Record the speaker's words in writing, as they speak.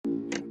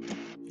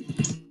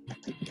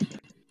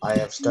I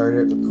have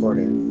started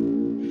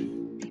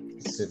recording.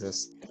 Let's do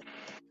this.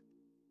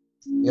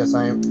 Yes,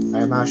 I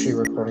am actually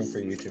recording for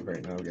YouTube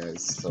right now,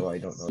 guys, so I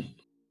don't know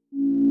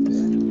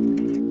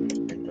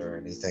or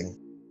anything.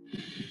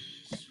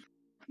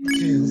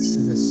 Okay, let's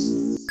do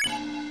this.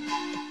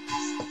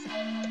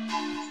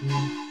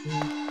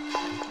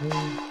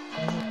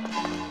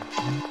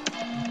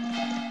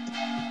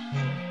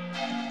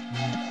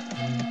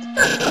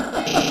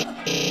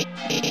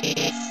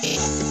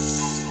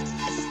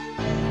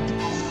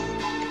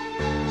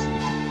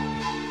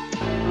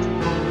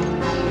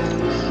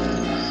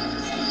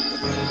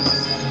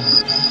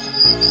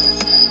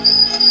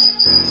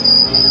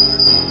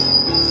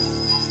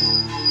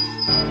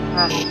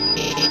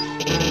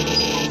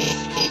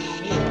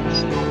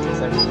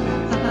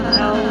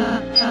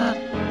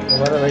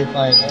 What are we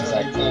playing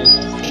exactly?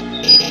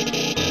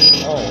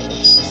 Oh,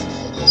 it's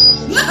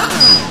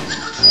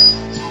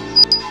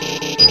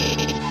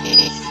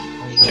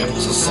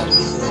Devil's a son of a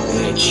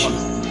bitch.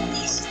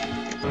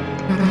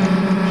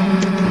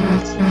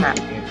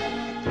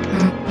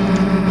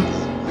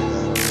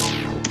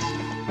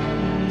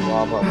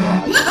 Blah blah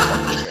blah.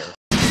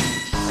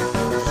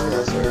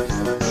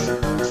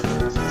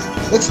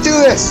 Let's do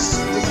this!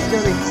 This is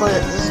gonna be fun.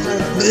 This is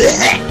gonna be.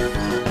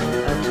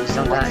 Oh, geez,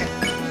 don't die.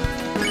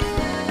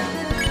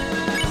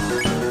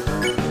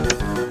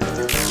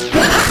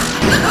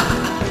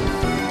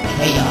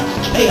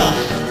 Hey,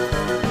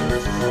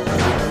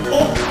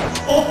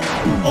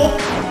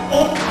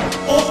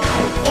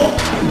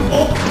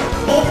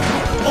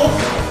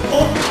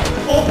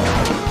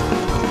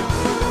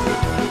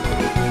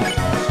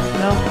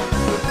 No.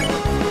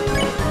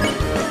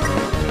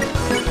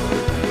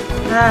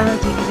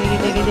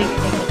 Dig it.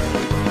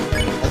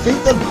 I think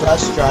the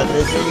best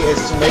strategy is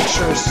to make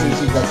sure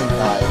Susie doesn't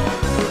die.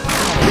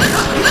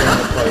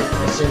 Like,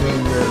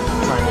 assuming you're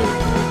trying to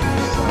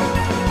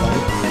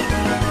fight.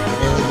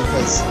 Mainly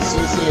because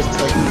Susie is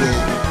like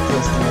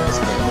deals the most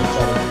damage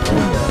out of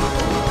all the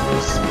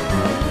others.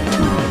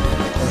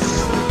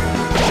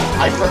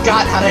 I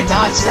forgot how to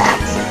dodge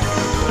that!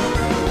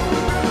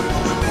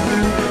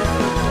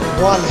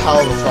 One hell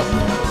of a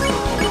fucking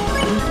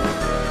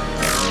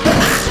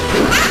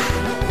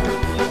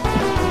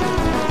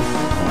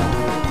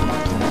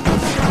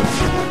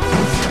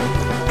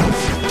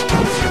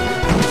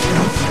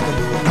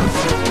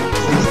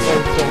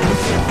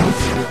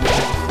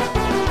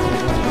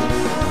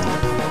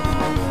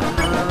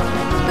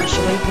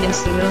Should I eat the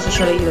instant noodles or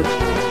should I eat it?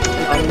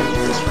 I'm gonna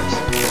eat this first.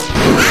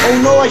 Oh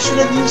no, I should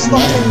have used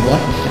fucking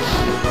what?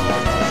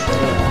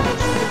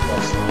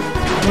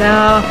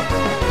 No.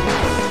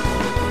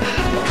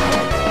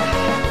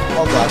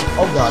 Oh god,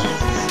 oh god.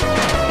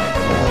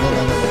 No.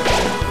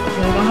 I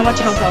don't know how much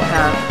health I'll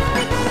have.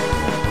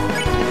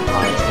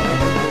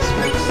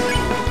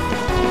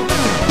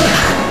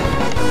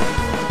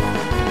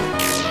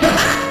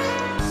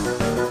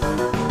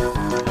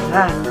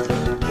 Ah.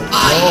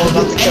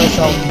 No, not the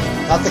carousel.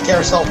 Not the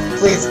carousel.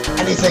 Please,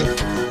 anything.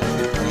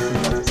 Anything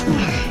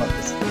but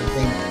this.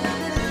 Anything.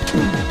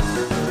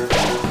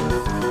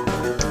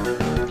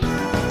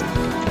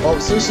 Oh,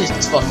 Sushi's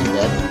fucking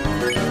dead.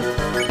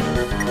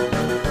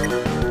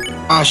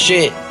 Ah,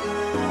 shit.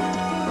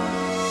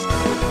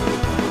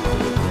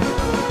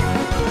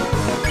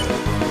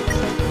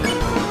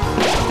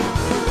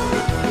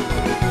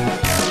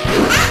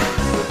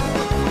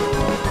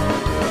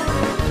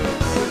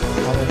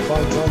 Having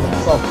fun, join the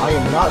club. I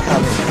am not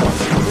having fun.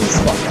 Please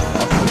fuck off.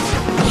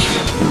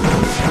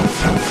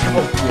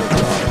 Oh dear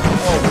god.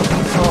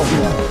 Oh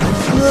god.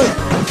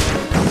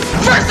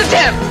 First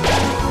attempt!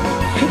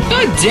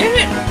 God damn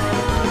it!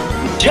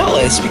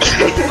 Jealous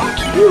because fuck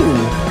you.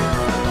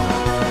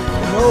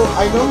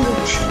 I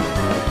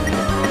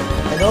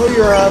know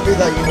you're happy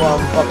that you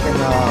fucking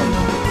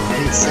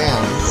hate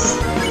Sans,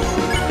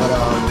 but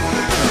not.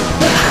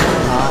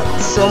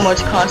 So much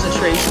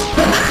concentration.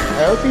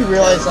 I hope you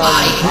realize I'm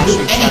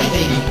actually trying to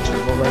beat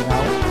Jubal right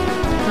now.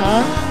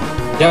 Huh?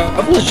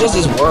 Devil is just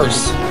as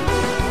worse.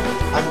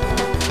 I'm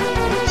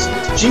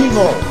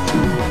Jubal.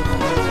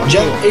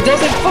 It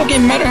doesn't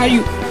fucking matter how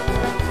you.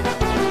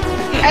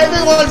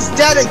 Everyone's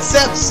dead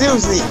except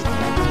Susie.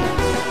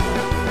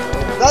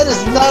 That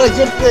is not a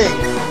good thing.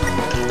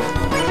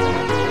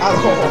 At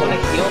I'm all. gonna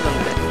heal them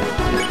then.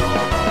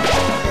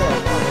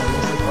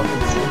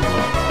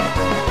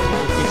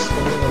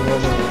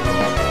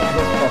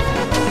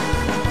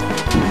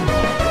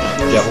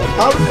 Devil.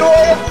 How do I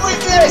avoid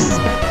this?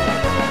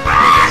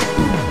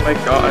 Oh my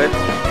god.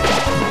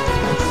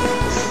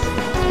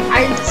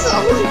 I'm so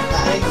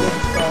bad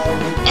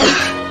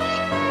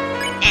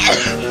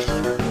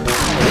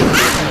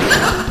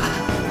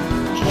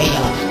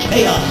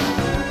Hey,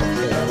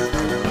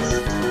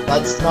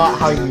 That's not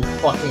how you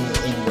fucking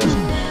English.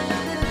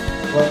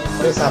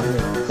 What is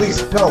happening?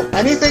 Please, no.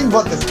 Anything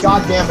but this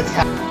goddamn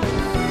attack.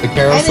 The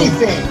carousel.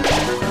 Anything!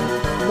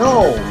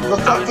 No! The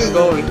I'm fucking gonna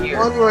go over here.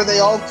 one where they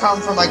all come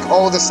from like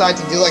all the side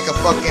to do like a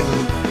fucking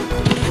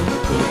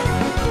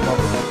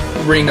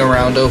Ring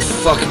around. Oh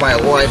fuck my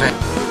life.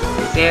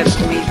 Sans,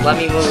 please let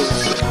me move.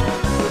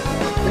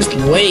 Just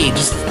wait,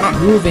 just stop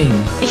moving. You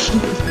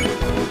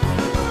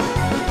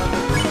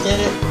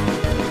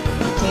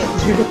can't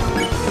do it.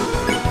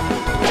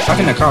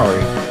 Talking to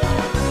Kaori.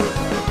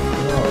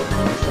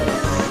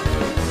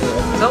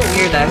 It's so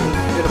weird that I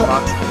can do the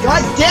box.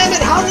 God damn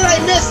it, how did I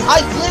miss? I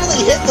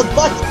clearly hit the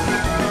button!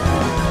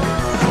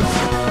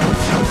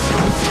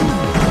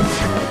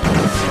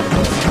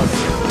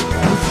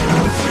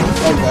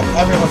 Oh god,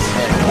 everyone's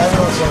dead.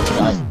 Everyone's going to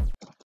die.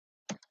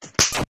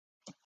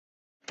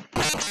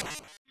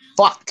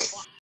 Fuck!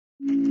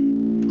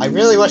 I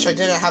really wish I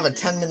didn't have a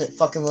 10-minute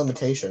fucking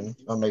limitation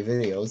on my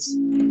videos.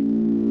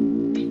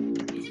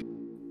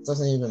 It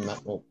doesn't even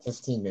matter, well,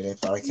 15 minutes,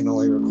 but I can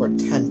only record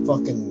 10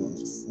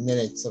 fucking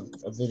minutes of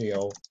a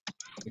video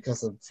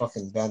because of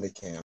fucking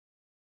Bandicam.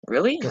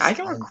 Really? Yes, I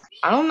can.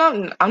 I'm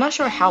not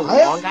sure how I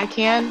have- long I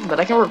can, but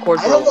I can record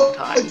I for a have, long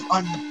time.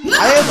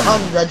 I have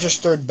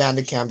unregistered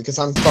Bandicam because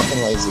I'm fucking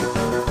lazy.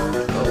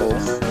 Oh,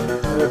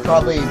 It would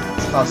probably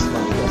cost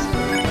money, doesn't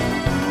it?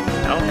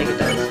 I don't think it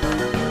does.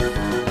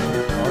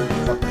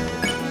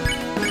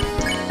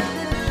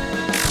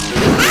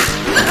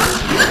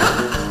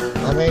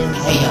 I mean,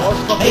 more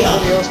fucking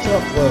videos to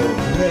upload.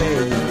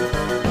 Yay.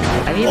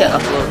 I need to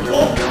upload.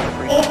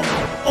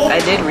 I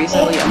did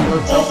recently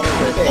upload something,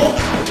 but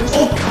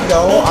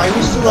No, I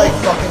used to like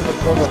fucking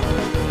record like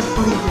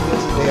 20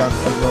 videos a day on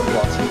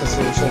Roblox because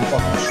they were so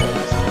fucking short.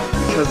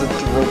 because of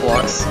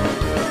Roblox.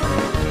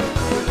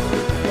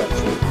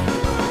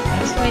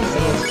 That's why I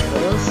say it's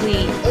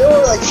closely. They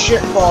were like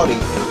shit quality.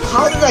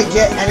 How did I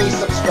get any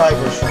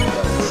subscribers from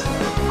those?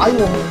 I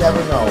will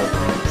never know.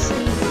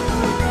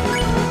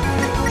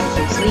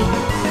 Seriously?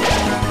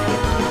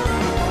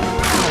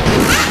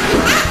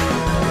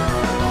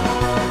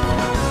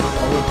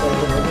 Are we playing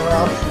the ring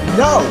around?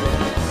 No!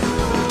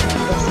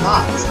 Let's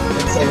not.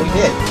 Let's say we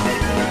did.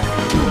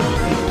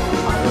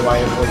 How do I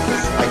avoid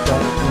this? I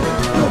don't even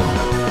know.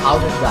 How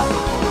did that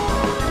happen?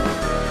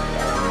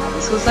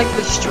 This was like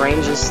the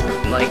strangest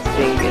like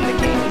thing in the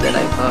game that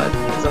I thought.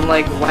 Cause I'm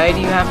like, why do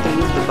you have to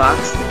move the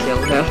box to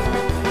kill him?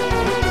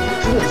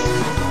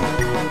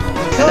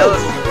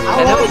 Because.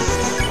 I know How it's-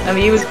 else? I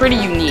mean, it was pretty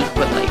unique,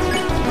 but like,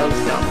 that was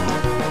dumb.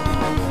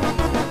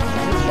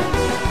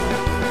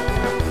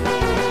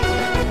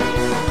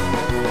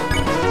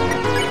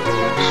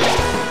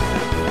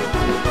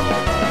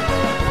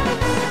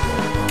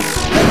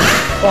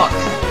 Fuck.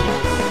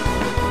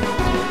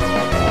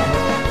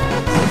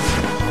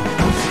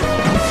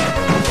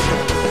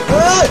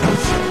 Ah!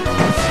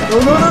 No,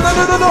 no, no, no,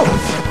 no, no, no!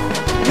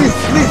 Please,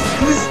 please,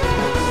 please!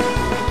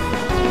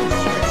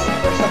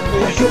 There's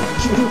something I can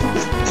do.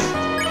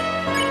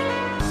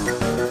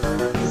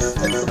 Please,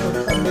 take someone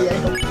from me, I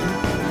help you.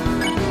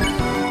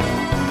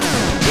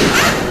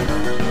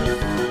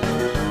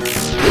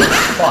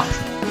 Fuck.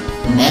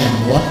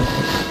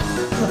 Metamorphosis.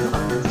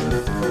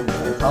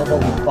 How about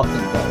we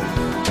fucking go?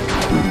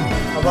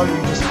 How about you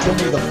just give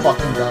me the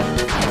fucking gun?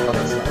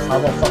 How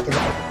about fucking...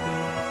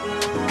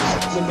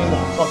 Just give me the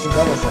fucking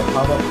gun.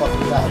 How about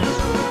fucking that?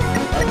 Just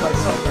end my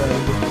suffering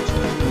and give it to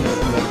me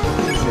and make it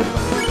easier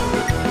for me.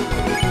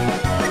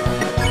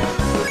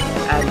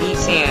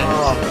 Saying, I'm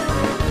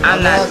I'm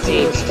gonna not have to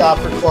safe. stop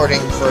recording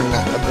for a bit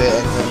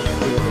and then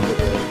do it again.